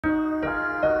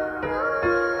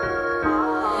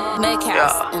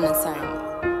Steakhouse Entertainment.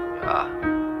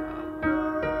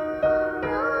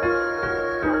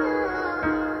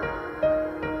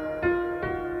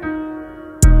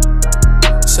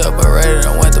 Separated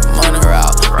and went the money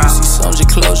route. You see some, just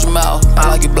close your mouth. I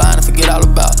like you blind and forget all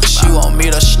about. She want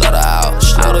me to slut her out.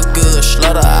 Slut her good,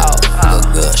 slut her out.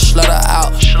 Good, slut her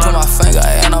out. Put my finger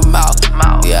in her mouth.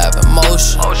 Yeah, have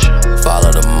emotion.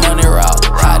 Follow the money route.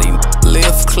 How do you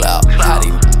live clout? How do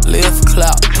you live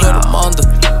clout? Put him under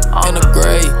in the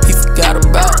grave. He forgot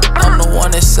about. I'm the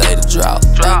one that say the drought.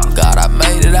 Thank you God I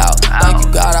made it out. Thank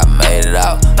you God I made it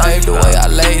out. Paved the way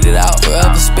I laid it out.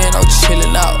 Forever spent no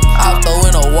chillin' out. I throw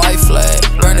in a white flag,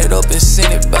 burn it up and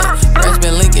send it back. Rats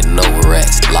been linking over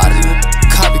racks. Lot of these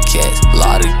copycats,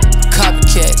 lot of these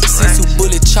copycats. Since you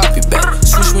bullet chop your back.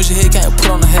 Smush your head, can't put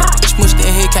on a hat. Smush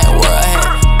that head, can't wear a hat.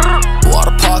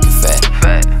 Water pocket fat,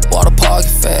 water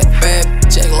pocket fat. Bad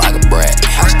jack like a brat.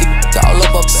 I stick all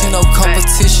up. See no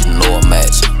competition, no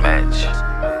match.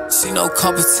 See no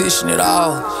competition at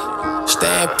all.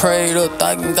 Stand prayed up,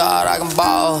 thanking God I can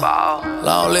ball.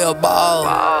 Long live ball,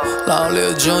 long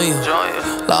live junior,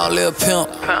 long live pimp.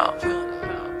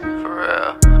 For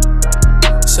real.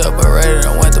 Separated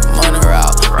and went the money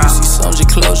route. You see some, just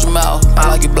close your mouth. I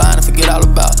like you blind and forget all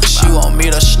about. She want me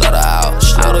to slut her out.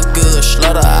 Slut her good,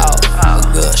 slut her out.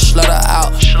 Good, slut her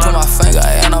out. Put my